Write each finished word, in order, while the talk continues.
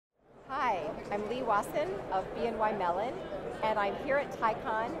I'm Lee Wasson of BNY Mellon, and I'm here at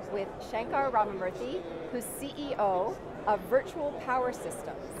TiECon with Shankar Ramamurthy, who's CEO of Virtual Power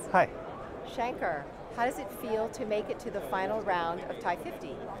Systems. Hi. Shankar, how does it feel to make it to the final round of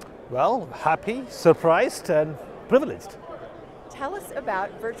Tie50? Well, happy, surprised, and privileged. Tell us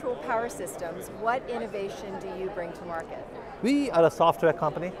about Virtual Power Systems. What innovation do you bring to market? We are a software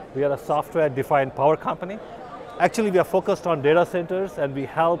company. We are a software-defined power company. Actually, we are focused on data centers, and we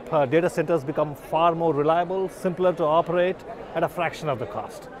help data centers become far more reliable, simpler to operate, at a fraction of the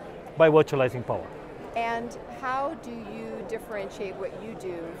cost by virtualizing power. And how do you differentiate what you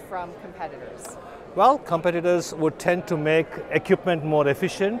do from competitors? Well, competitors would tend to make equipment more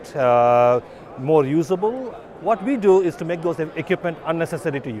efficient, more usable. What we do is to make those equipment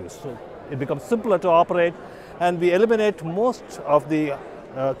unnecessary to use. So it becomes simpler to operate, and we eliminate most of the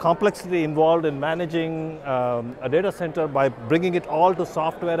complexity involved in managing a data center by bringing it all to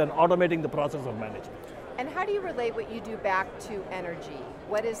software and automating the process of management. And how do you relate what you do back to energy?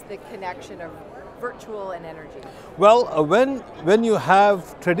 What is the connection of virtual and energy? Well, when you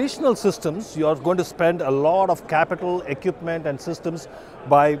have traditional systems, you are going to spend a lot of capital, equipment, and systems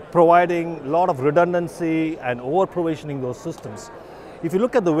by providing a lot of redundancy and over-provisioning those systems. If you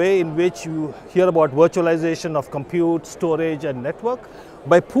look at the way in which you hear about virtualization of compute, storage, and network,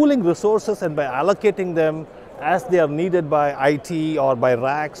 by pooling resources and by allocating them as they are needed by IT or by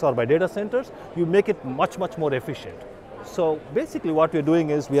racks or by data centers, you make it much, much more efficient. So basically what we're doing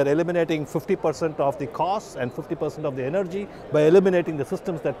is we are eliminating 50% of the costs and 50% of the energy by eliminating the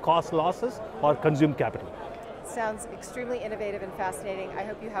systems that cause losses or consume capital. Sounds extremely innovative and fascinating. I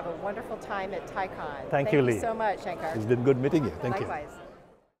hope you have a wonderful time at TiECon. Thank you, Lee. Thank you so much, Shankar. It's been good meeting you. Thank you. Likewise.